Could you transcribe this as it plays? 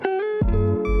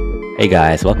Hey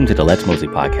guys, welcome to the Let's Mostly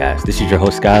podcast. This is your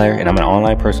host Skylar, and I'm an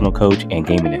online personal coach and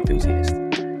gaming enthusiast.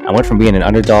 I went from being an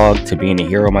underdog to being a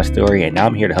hero of my story, and now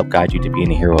I'm here to help guide you to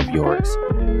being a hero of yours.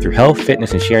 Through health,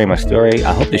 fitness, and sharing my story,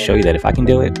 I hope to show you that if I can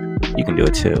do it, you can do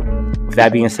it too. With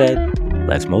that being said,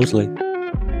 let's Mosley.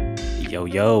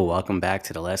 Yo, welcome back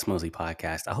to the Let's Mostly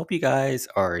podcast. I hope you guys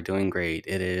are doing great.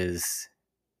 It is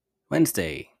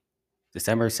Wednesday,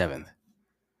 December 7th.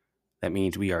 That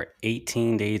means we are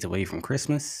 18 days away from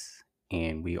Christmas.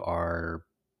 And we are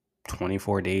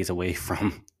 24 days away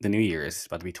from the New Year's. It's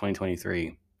about to be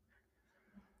 2023.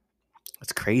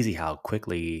 It's crazy how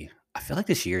quickly, I feel like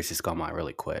this year's just gone by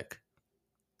really quick.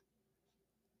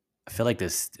 I feel like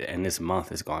this month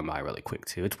has gone by really quick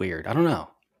too. It's weird. I don't know.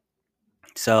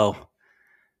 So,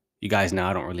 you guys know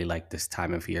I don't really like this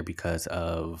time of year because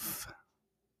of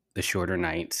the shorter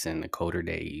nights and the colder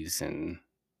days. And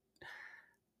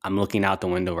I'm looking out the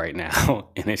window right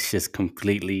now and it's just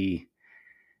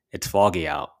it's foggy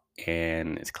out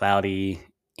and it's cloudy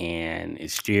and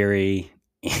it's dreary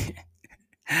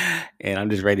and I'm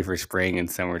just ready for spring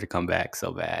and summer to come back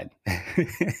so bad.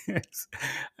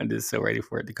 I'm just so ready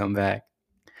for it to come back.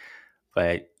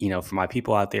 But, for my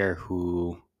people out there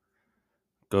who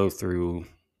go through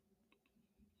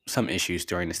some issues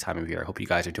during this time of year, I hope you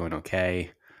guys are doing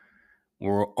okay.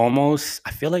 We're almost,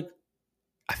 I feel like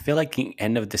the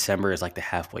end of December is like the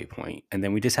halfway point. And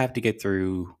then we just have to get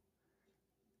through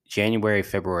January,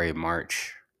 February,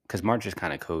 March, because March is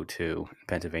kind of cold too in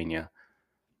Pennsylvania.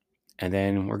 And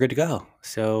then we're good to go.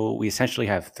 So we essentially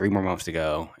have 3 more months to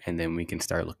go, and then we can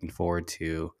start looking forward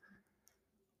to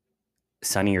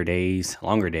sunnier days,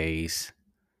 longer days,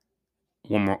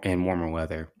 warmer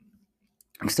weather.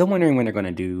 I'm still wondering when they're going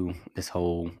to do this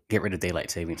whole get rid of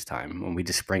daylight savings time, when we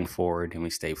just spring forward and we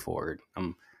stay forward.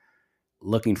 I'm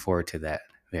looking forward to that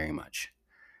very much.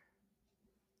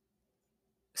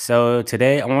 So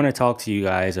today I want to talk to you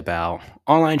guys about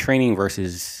online training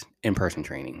versus in-person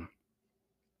training.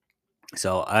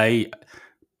 So I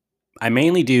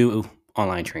mainly do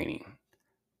online training.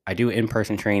 I do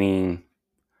in-person training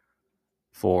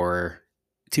for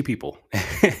 2 people.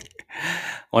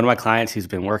 One of my clients who's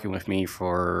been working with me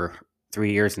for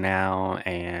 3 years now,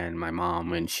 and my mom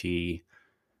when she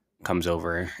comes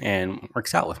over and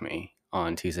works out with me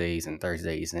on Tuesdays and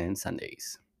Thursdays and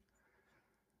Sundays.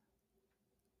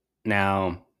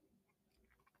 Now,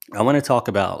 I want to talk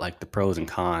about like the pros and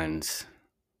cons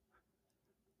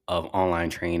of online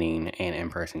training and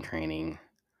in-person training.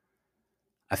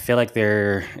 I feel like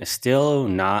there is still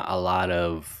not a lot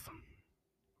of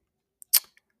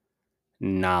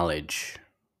knowledge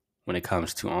when it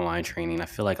comes to online training. I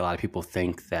feel like a lot of people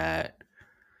think that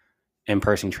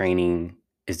in-person training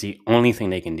is the only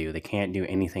thing they can do. They can't do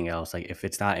anything else. Like if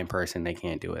it's not in person, they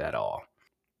can't do it at all.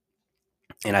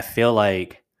 And I feel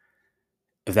like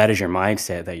if that is your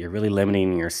mindset, that you're really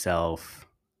limiting yourself,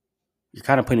 you're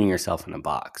kind of putting yourself in a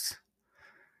box.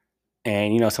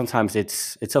 And sometimes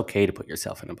it's okay to put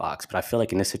yourself in a box, but I feel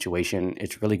like in this situation,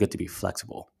 it's really good to be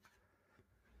flexible.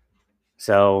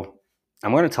 So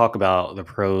I'm going to talk about the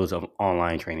pros of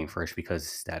online training first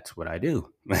because that's what I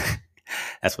do.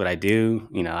 That's what I do.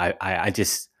 I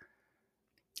just,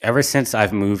 ever since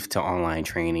I've moved to online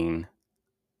training,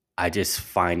 I just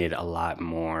find it a lot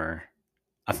better.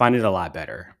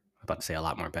 I'm about to say a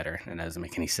lot more better, and that doesn't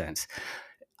make any sense.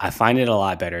 I find it a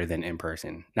lot better than in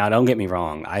person. Now, don't get me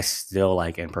wrong. I still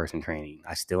like in-person training.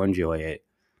 I still enjoy it.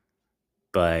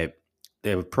 But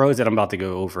the pros that I'm about to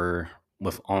go over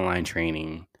with online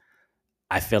training,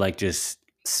 I feel like just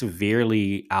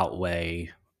severely outweigh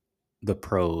the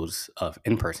pros of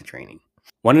in-person training.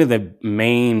 One of the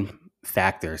main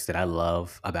factors that I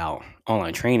love about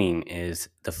online training is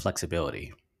the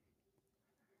flexibility.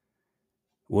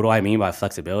 What do I mean by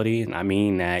flexibility? I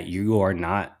mean that you're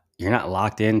not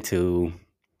locked into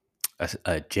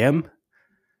a gym,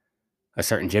 a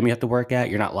certain gym you have to work at.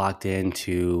 You're not locked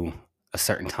into a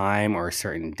certain time or a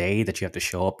certain day that you have to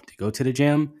show up to go to the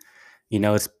gym.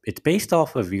 It's based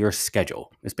off of your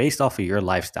schedule. It's based off of your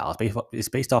lifestyle. It's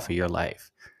based off of your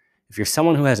life. If you're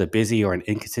someone who has a busy or an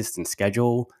inconsistent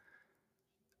schedule,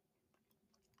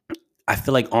 I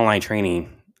feel like online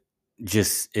training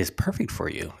just is perfect for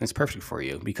you. It's perfect for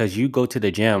you because you go to the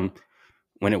gym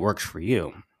when it works for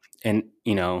you. And,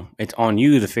 it's on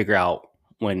you to figure out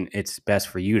when it's best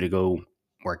for you to go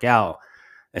work out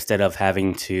instead of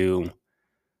having to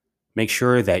make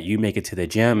sure that you make it to the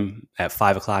gym at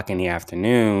 5:00 in the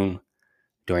afternoon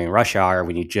during rush hour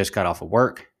when you just got off of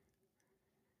work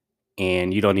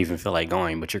and you don't even feel like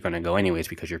going, but you're going to go anyways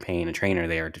because you're paying a trainer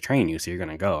there to train you. So you're going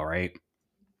to go, right?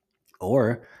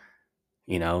 Or,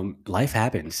 life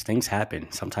happens. Things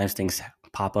happen. Sometimes things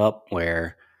pop up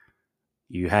where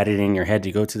you had it in your head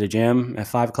to go to the gym at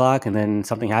 5 o'clock and then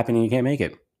something happened and you can't make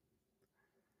it.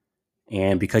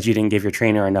 And because you didn't give your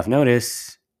trainer enough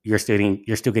notice, you're still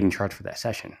getting charged for that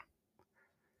session.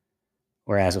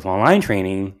 Whereas with online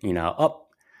training,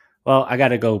 well, I got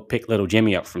to go pick little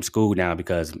Jimmy up from school now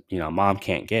because, mom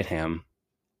can't get him.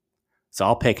 So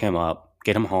I'll pick him up,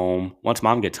 get him home. Once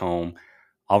mom gets home,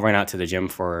 I'll run out to the gym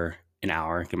for an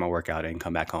hour, get my workout in,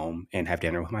 come back home and have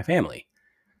dinner with my family.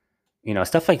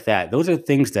 Stuff like that. Those are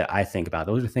things that I think about.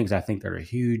 Those are things I think that are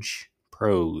huge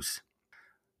pros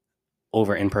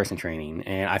over in-person training.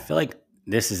 And I feel like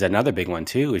this is another big one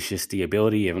too. It's just the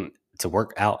ability to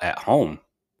work out at home.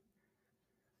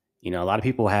 A lot of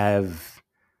people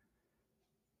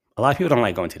don't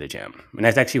like going to the gym. And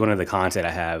that's actually one of the cons that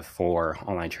I have for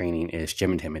online training is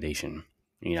gym intimidation.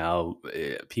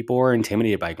 People are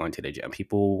intimidated by going to the gym.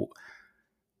 People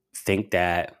think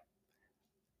that,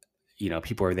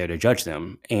 people are there to judge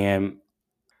them. And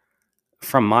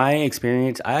from my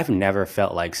experience, I've never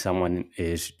felt like someone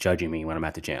is judging me when I'm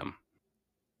at the gym.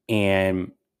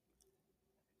 And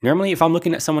normally if I'm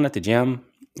looking at someone at the gym,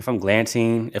 if I'm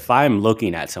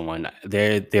looking at someone,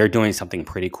 they're doing something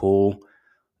pretty cool.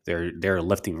 They're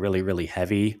lifting really, really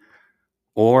heavy.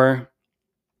 Or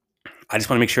I just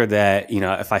want to make sure that,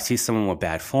 if I see someone with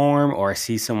bad form or I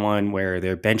see someone where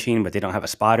they're benching but they don't have a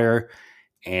spotter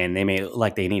and they may look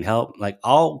like they need help, like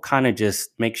I'll kind of just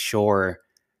make sure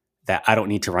that I don't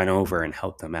need to run over and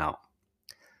help them out.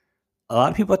 A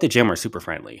lot of people at the gym are super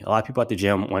friendly. A lot of people at the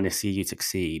gym want to see you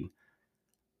succeed.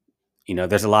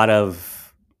 There's a lot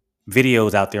of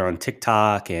videos out there on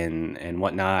TikTok and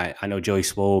whatnot. I know Joey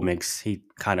Swoll he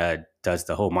kind of does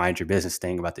the whole mind your business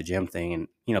thing about the gym thing. And,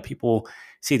 people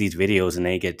see these videos and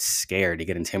they get scared. They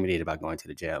get intimidated about going to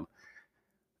the gym.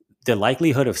 The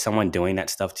likelihood of someone doing that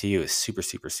stuff to you is super,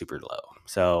 super, super low.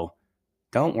 So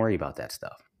don't worry about that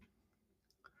stuff.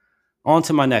 On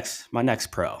to my next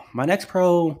pro. My next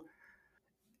pro,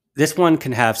 this one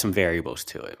can have some variables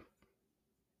to it.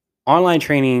 Online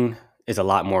training is a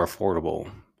lot more affordable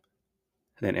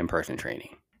than in-person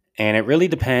training. And it really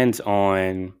depends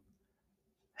on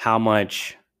how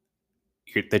much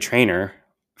the trainer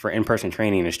for in-person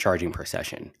training is charging per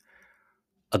session.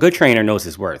 A good trainer knows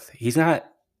his worth. He's not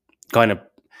going to,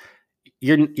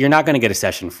 you're not going to get a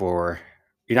session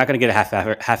you're not going to get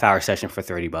a half hour session for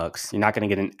 $30. You're not going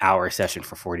to get an hour session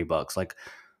for $40. Like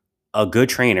a good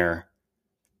trainer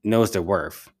knows their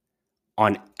worth.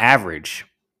 On average,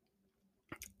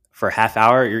 for a half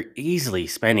hour, you're easily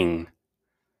spending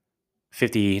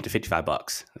 $50 to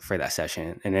 $55 for that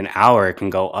session. And an hour can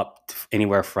go up to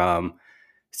anywhere from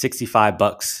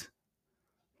 $65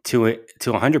 to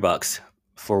 $100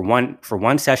 for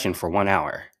one session for 1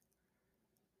 hour.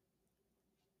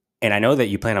 And I know that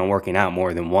you plan on working out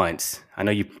more than once. I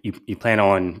know you plan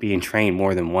on being trained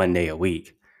more than 1 day a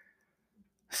week.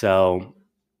 So,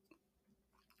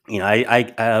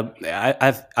 I've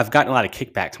gotten a lot of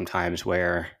kickback sometimes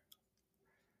where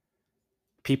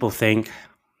people think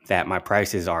that my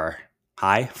prices are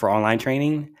high for online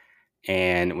training,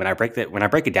 and when I break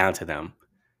it down to them,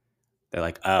 they're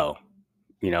like, "Oh,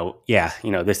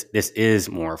 this is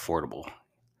more affordable."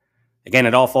 Again,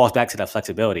 it all falls back to that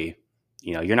flexibility.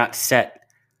 You're not set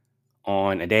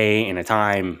on a day and a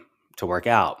time to work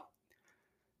out.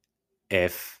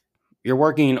 If you're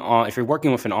working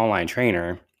with an online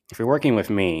trainer, if you're working with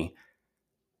me,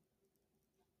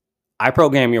 I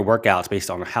program your workouts based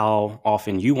on how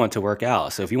often you want to work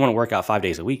out. So if you want to work out 5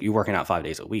 days a week, you're working out 5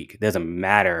 days a week. It doesn't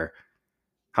matter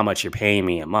how much you're paying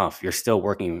me a month. You're still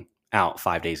working out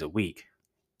 5 days a week.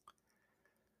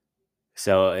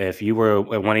 So if you were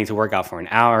wanting to work out for an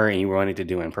hour and you were wanting to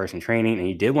do in-person training and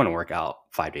you did want to work out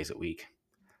 5 days a week,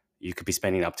 you could be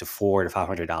spending up to $400 to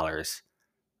 $500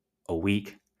 a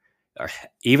week. Or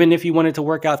even if you wanted to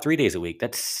work out 3 days a week,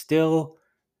 that's still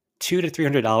 $200 to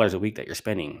 $300 a week that you're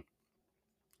spending.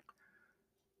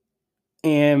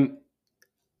 And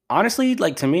honestly,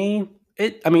 like to me,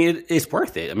 it's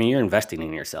worth it. I mean, you're investing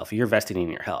in yourself. You're investing in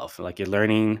your health. Like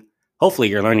hopefully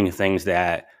you're learning things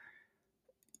that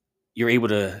you're able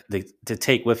to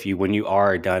take with you when you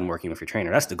are done working with your trainer.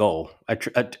 That's the goal.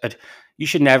 You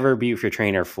should never be with your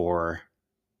trainer for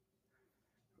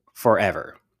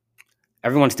forever.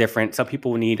 Everyone's different. Some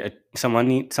people need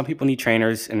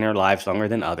trainers in their lives longer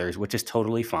than others, which is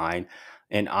totally fine.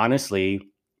 And honestly,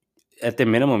 at the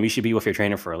minimum, you should be with your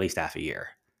trainer for at least half a year.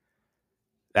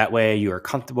 That way you are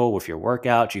comfortable with your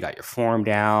workouts. You got your form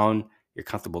down. You're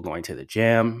comfortable going to the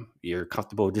gym. You're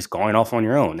comfortable just going off on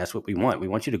your own. That's what we want. We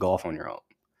want you to go off on your own.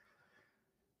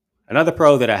 Another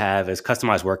pro that I have is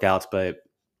customized workouts, but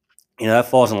That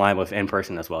falls in line with in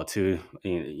person as well too.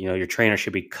 Your trainer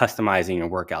should be customizing your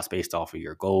workouts based off of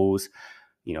your goals.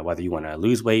 Whether you want to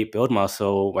lose weight, build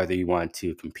muscle, whether you want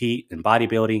to compete in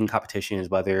bodybuilding competitions,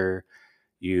 whatever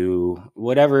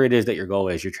it is that your goal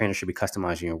is, your trainer should be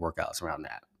customizing your workouts around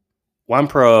that. One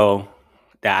pro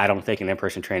that I don't think an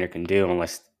in-person trainer can do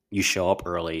unless you show up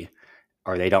early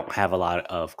or they don't have a lot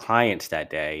of clients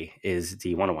that day is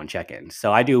the one-on-one check-ins.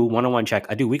 So I do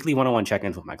weekly one-on-one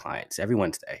check-ins with my clients every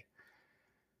Wednesday.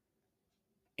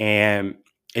 And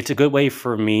it's a good way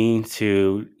for me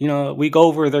to, we go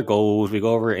over their goals, we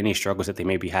go over any struggles that they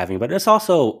may be having, but it's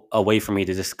also a way for me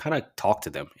to just kind of talk to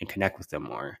them and connect with them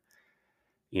more.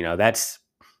 That's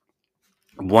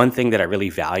one thing that I really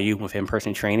value with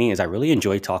in-person training is I really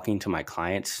enjoy talking to my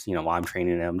clients, while I'm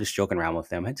training them, just joking around with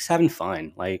them and just having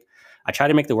fun. Like I try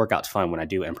to make the workouts fun when I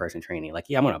do in-person training. Like,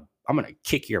 yeah, I'm gonna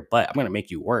kick your butt. I'm gonna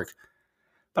make you work,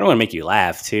 but I want to make you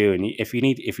laugh too. And if you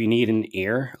need an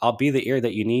ear, I'll be the ear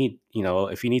that you need.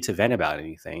 If you need to vent about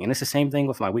anything. And it's the same thing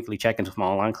with my weekly check-ins with my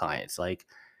online clients. Like,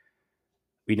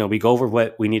 we go over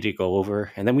what we need to go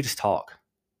over, and then we just talk.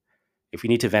 If you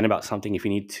need to vent about something, if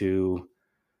you need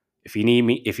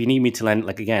me to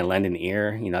lend an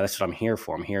ear, that's what I'm here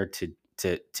for. I'm here to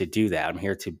do that. I'm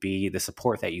here to be the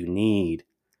support that you need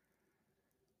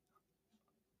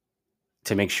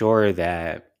to make sure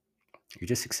that you're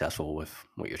just successful with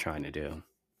what you're trying to do.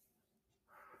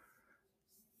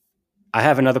 I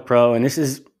have another pro, and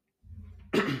this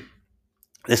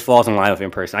falls in line with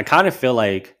in person. I kind of feel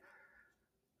like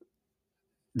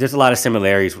there's a lot of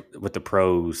similarities with the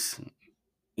pros.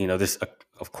 There's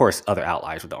of course other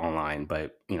outliers with the online,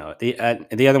 but the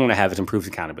other one I have is improved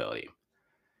accountability.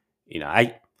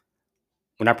 I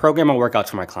when I program my workouts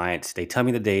for my clients, they tell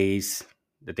me the days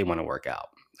that they want to work out.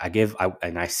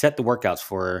 I set the workouts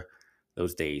for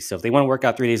those days. So if they want to work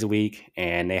out 3 days a week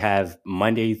and they have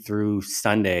Monday through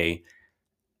Sunday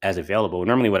as available,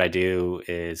 normally what I do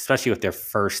is, especially if they're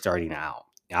first starting out,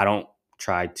 I don't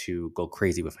try to go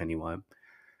crazy with anyone.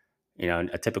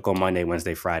 A typical Monday,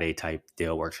 Wednesday, Friday type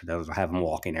deal works for those. I have them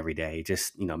walking every day,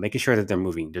 just, making sure that they're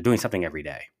moving. They're doing something every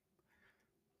day.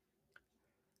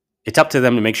 It's up to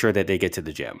them to make sure that they get to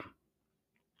the gym.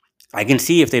 I can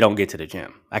see if they don't get to the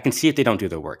gym. I can see if they don't do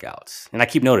their workouts. And I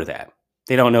keep note of that.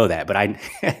 They don't know that, but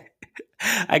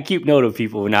I keep note of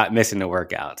people not missing the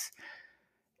workouts.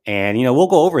 And, we'll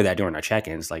go over that during our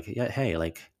check-ins. Like, yeah, hey,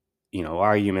 like, why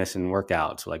are you missing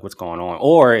workouts? Like, what's going on?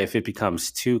 Or if it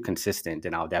becomes too consistent,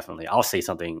 then I'll say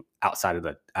something outside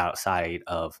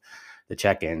of the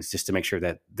check-ins just to make sure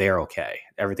that they're okay.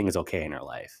 Everything is okay in their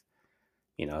life.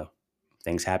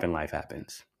 Things happen, life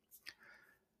happens.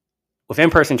 With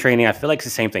in-person training, I feel like it's the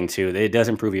same thing too. It does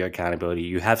improve your accountability.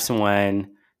 You have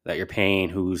someone that you're paying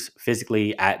who's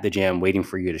physically at the gym waiting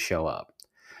for you to show up.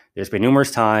 There's been numerous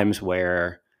times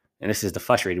where, and this is the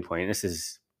frustrating point, this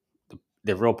is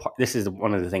the real part, this is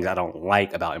one of the things I don't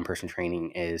like about in-person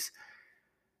training is,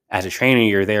 as a trainer,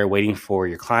 you're there waiting for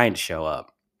your client to show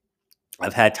up.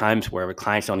 I've had times where the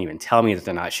clients don't even tell me that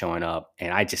they're not showing up,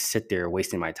 and I just sit there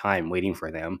wasting my time waiting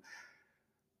for them.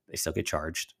 They still get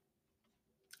charged.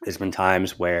 There's been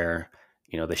times where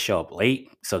they show up late,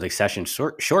 so the session's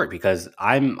short because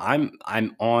I'm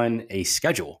on a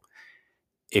schedule.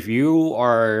 If you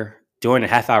are doing a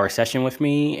half-hour session with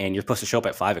me and you're supposed to show up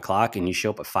at 5:00 and you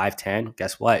show up at 5:10,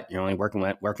 guess what? You're only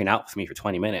working out with me for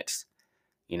 20 minutes.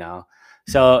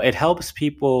 So it helps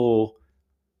people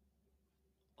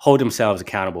hold themselves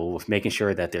accountable with making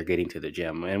sure that they're getting to the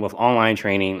gym. And with online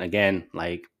training, again,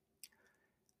 like,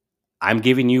 I'm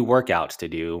giving you workouts to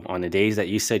do on the days that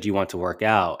you said you want to work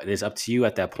out. It is up to you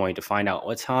at that point to find out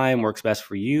what time works best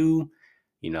for you,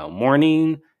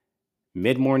 morning,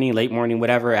 mid-morning, late morning,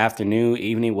 whatever, afternoon,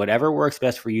 evening, whatever works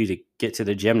best for you to get to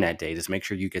the gym that day. Just make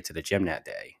sure you get to the gym that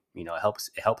day. It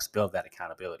helps build that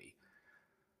accountability.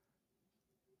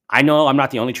 I know I'm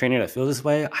not the only trainer that feels this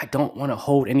way. I don't want to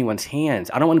hold anyone's hands.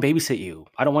 I don't want to babysit you.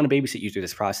 I don't want to babysit you through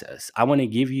this process. I want to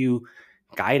give you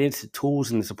guidance,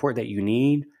 tools, and the support that you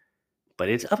need. But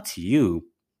it's up to you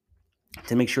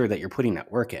to make sure that you're putting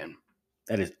that work in.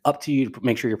 That is up to you to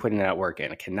make sure you're putting that work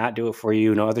in. I cannot do it for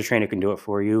you. No other trainer can do it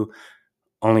for you.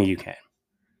 Only you can.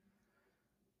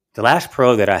 The last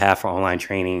pro that I have for online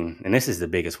training, and this is the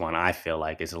biggest one I feel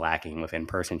like is lacking with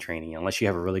in-person training, unless you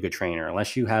have a really good trainer,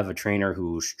 unless you have a trainer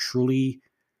who's truly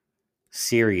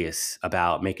serious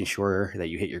about making sure that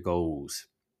you hit your goals,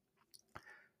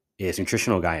 is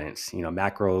nutritional guidance,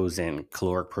 macros and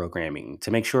caloric programming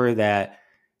to make sure that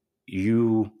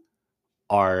you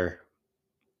are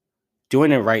doing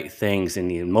the right things in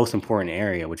the most important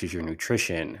area, which is your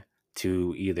nutrition,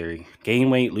 to either gain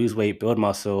weight, lose weight, build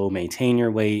muscle, maintain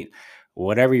your weight,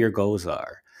 whatever your goals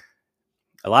are.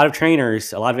 A lot of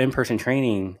trainers, a lot of in-person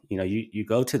training, you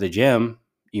go to the gym,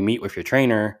 you meet with your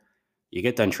trainer, you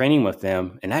get done training with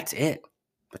them, and that's it.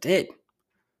 That's it.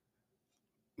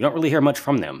 You don't really hear much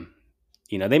from them.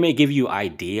 They may give you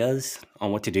ideas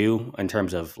on what to do in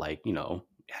terms of like,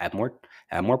 have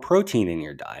more protein in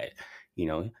your diet, you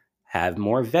know, have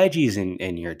more veggies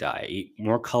in your diet, eat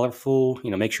more colorful,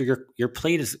 make sure your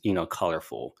plate is,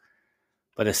 colorful.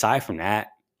 But aside from that,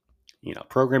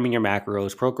 programming your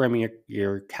macros, programming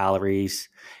your calories,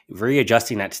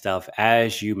 readjusting that stuff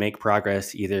as you make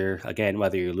progress, either again,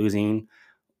 whether you're losing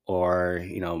or,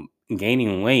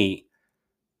 gaining weight.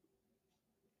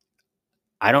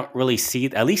 I don't really see,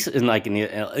 at least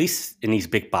at least in these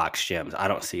big box gyms, I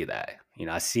don't see that.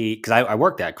 I see, because I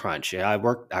worked at Crunch. Yeah, I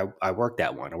worked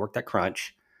at one. I worked at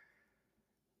Crunch.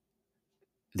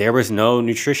 There was no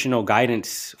nutritional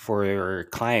guidance for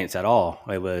clients at all.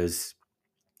 It was,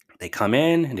 they come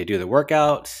in and they do the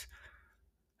workouts,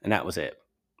 and that was it.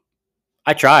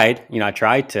 I tried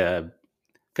to,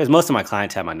 because most of my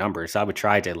clients had my number, so I would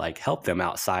try to like help them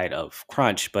outside of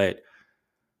Crunch, but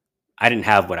I didn't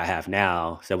have what I have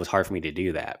now, so it was hard for me to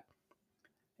do that.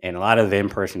 And a lot of the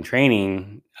in-person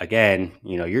training, again,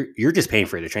 you're just paying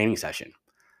for the training session.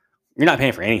 You're not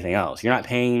paying for anything else. You're not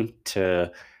paying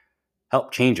to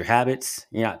help change your habits.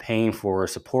 You're not paying for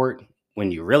support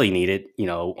when you really need it,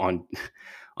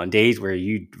 on days where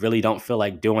you really don't feel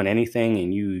like doing anything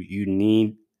and you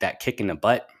need that kick in the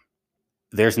butt.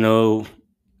 There's no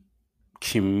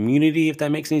community, if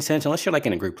that makes any sense, unless you're like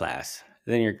in a group class.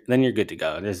 Then you're good to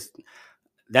go.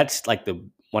 That's like the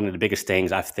one of the biggest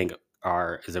things I think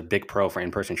is a big pro for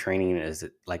in-person training, is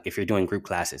like if you're doing group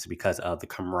classes, because of the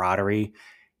camaraderie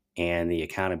and the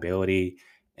accountability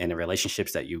and the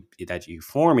relationships that you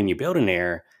form and you build in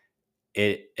there.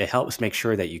 It helps make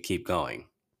sure that you keep going.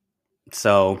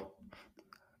 So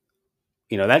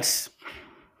that's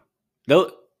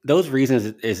those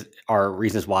reasons are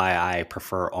reasons why I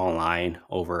prefer online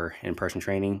over in-person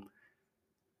training.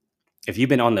 If you've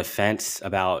been on the fence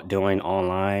about doing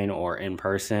online or in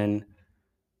person,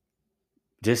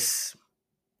 just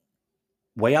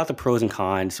weigh out the pros and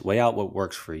cons, weigh out what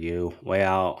works for you, weigh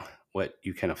out what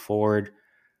you can afford,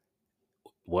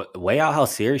 weigh out how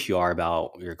serious you are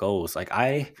about your goals.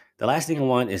 The last thing I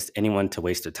want is anyone to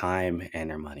waste their time and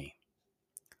their money.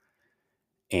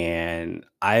 And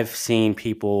I've seen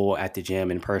people at the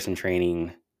gym in person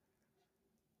training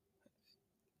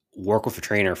work with a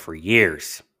trainer for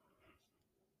years,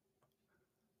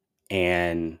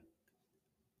 and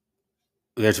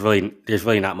there's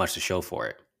really not much to show for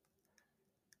it.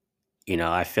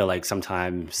 I feel like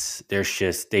sometimes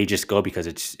they just go because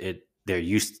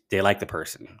they like the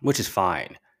person, which is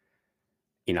fine.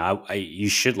 You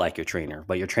should like your trainer,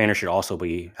 but your trainer should also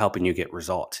be helping you get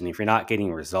results. And if you're not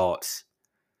getting results,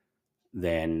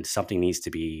 then something needs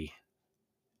to be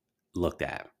looked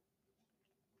at.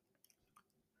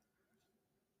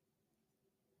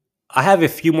 I have a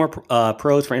few more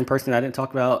pros for in person I didn't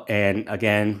talk about, and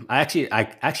again, I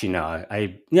actually no,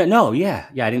 yeah, no, yeah,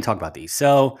 I didn't talk about these.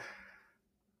 So,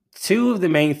 two of the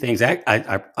main things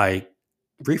I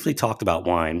briefly talked about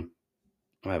one.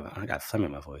 I got phlegm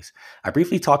in my voice. I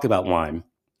briefly talked about one,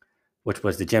 which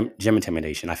was the gym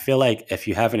intimidation. I feel like if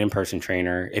you have an in person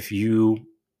trainer, if you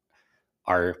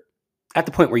are at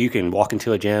the point where you can walk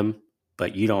into a gym,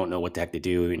 but you don't know what the heck to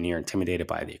do and you're intimidated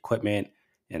by the equipment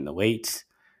and the weights,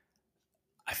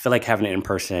 I feel like having an in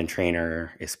person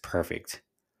trainer is perfect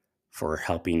for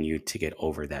helping you to get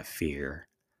over that fear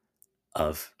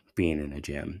of being in a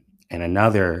gym. And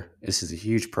this is a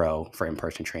huge pro for in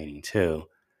person training too,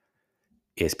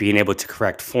 is being able to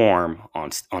correct form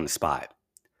on the spot.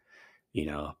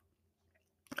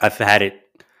 I've had it.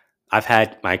 I've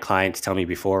had my clients tell me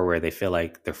before where they feel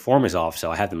like their form is off,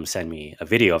 so I have them send me a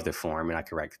video of their form and I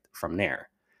correct from there.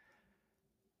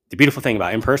 The beautiful thing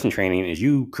about in-person training is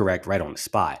you correct right on the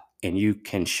spot, and you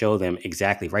can show them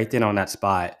exactly right then on that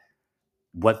spot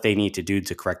what they need to do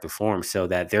to correct the form, so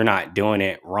that they're not doing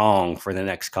it wrong for the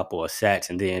next couple of sets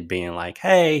and then being like,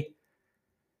 hey,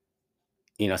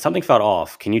 something felt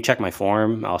off. Can you check my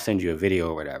form? I'll send you a video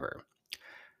or whatever.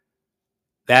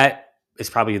 That is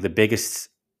probably the biggest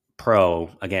pro,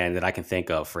 again, that I can think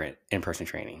of for in-person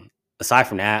training. Aside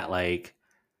from that,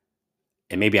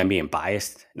 and maybe I'm being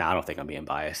biased. No, I don't think I'm being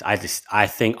biased. I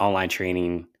think online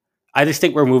training, I just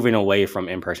think we're moving away from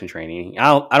in-person training.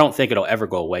 I don't think it'll ever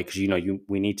go away, because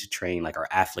we need to train like our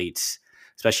athletes,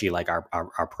 especially like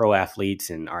our pro athletes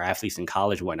and our athletes in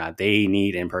college and whatnot. They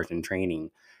need in-person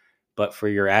training. But for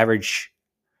your average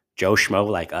Joe Schmo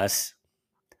like us,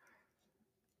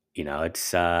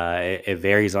 it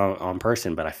varies on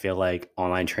person, but I feel like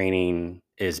online training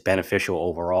is beneficial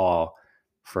overall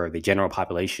for the general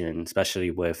population,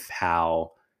 especially with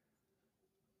how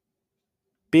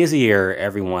busier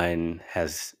everyone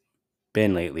has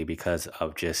been lately because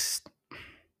of just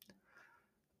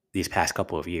these past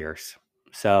couple of years.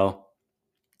 So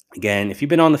again, if you've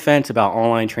been on the fence about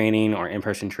online training or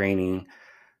in-person training,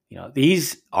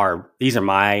 these are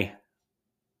my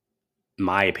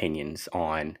opinions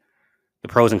on the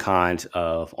pros and cons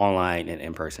of online and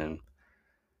in-person.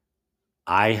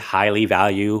 I highly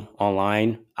value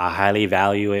online. I highly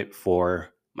value it for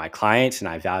my clients, and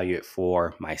I value it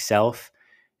for myself.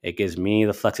 It gives me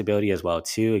the flexibility as well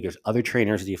too. It gives other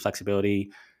trainers the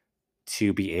flexibility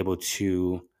to be able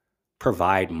to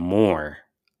provide more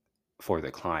for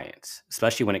their clients,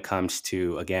 especially when it comes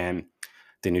to, again,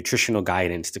 the nutritional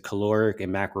guidance, the caloric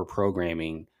and macro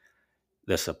programming,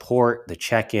 the support, the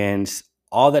check-ins,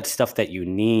 all that stuff that you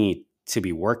need to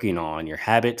be working on your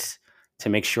habits to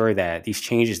make sure that these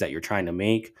changes that you're trying to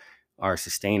make are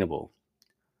sustainable.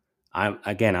 I'm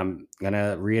going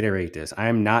to reiterate this.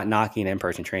 I'm not knocking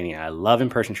in-person training. I love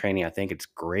in-person training. I think it's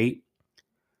great.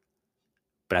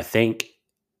 But I think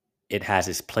it has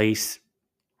its place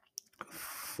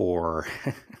for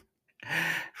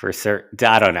certain.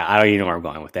 I don't know. I don't even know where I'm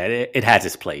going with that. It has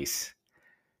its place.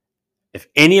 If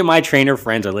any of my trainer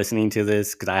friends are listening to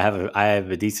this, because I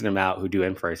have a decent amount who do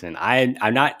in person,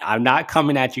 I'm not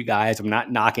coming at you guys. I'm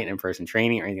not knocking in person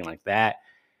training or anything like that.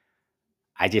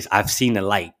 I've seen the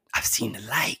light.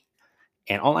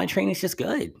 And online training is just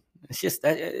good. It's just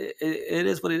that it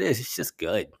is what it is. It's just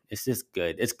good.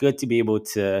 It's good to be able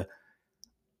to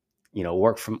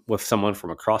work with someone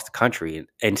from across the country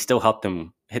and still help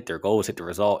them hit their goals, hit the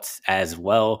results as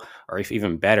well, or if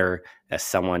even better, as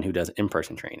someone who does in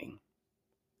person training.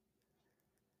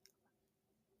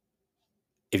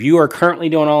 If you are currently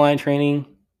doing online training,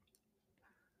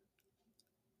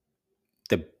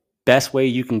 the best way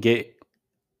you can get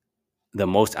the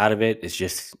most out of it is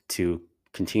just to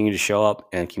continue to show up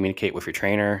and communicate with your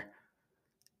trainer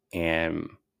and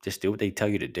just do what they tell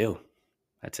you to do.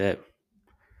 That's it.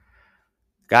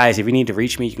 Guys, if you need to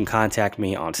reach me, you can contact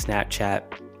me on Snapchat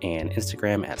and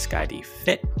Instagram at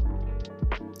SkyDFit.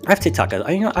 I have TikTok.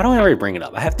 I don't already bring it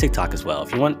up. I have TikTok as well.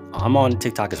 If you want, I'm on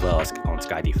TikTok as well as on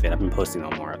SkyDFit. I've been posting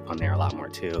on there a lot more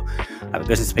too. I have a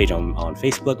business page on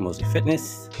Facebook, Mosley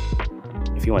Fitness.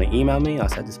 If you want to email me, I'll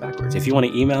set this backwards. If you want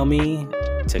to email me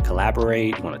to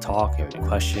collaborate, you want to talk, you have any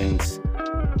questions,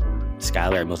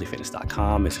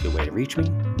 Skylar@mosleyfitness.com is a good way to reach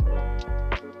me.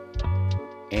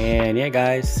 And yeah,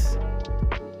 guys,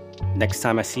 next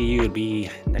time I see you would be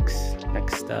next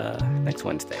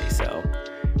Wednesday. So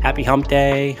happy hump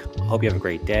day. Hope you have a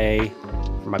great day.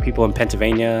 For my people in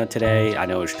Pennsylvania today, I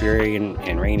know it's dreary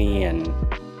and rainy and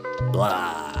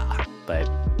blah, but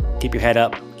keep your head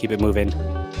up, keep it moving.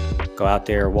 Go out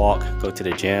there, walk, go to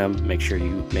the gym, make sure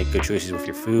you make good choices with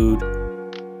your food,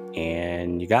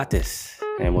 and you got this.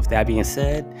 And with that being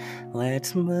said,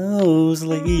 let's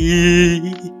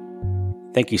Mosley.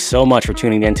 Thank you so much for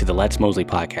tuning in to the Let's Mosley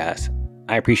podcast.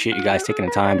 I appreciate you guys taking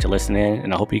the time to listen in,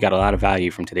 and I hope you got a lot of value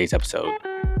from today's episode.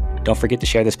 Don't forget to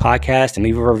share this podcast and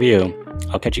leave a review.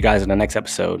 I'll catch you guys in the next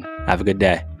episode. Have a good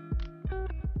day.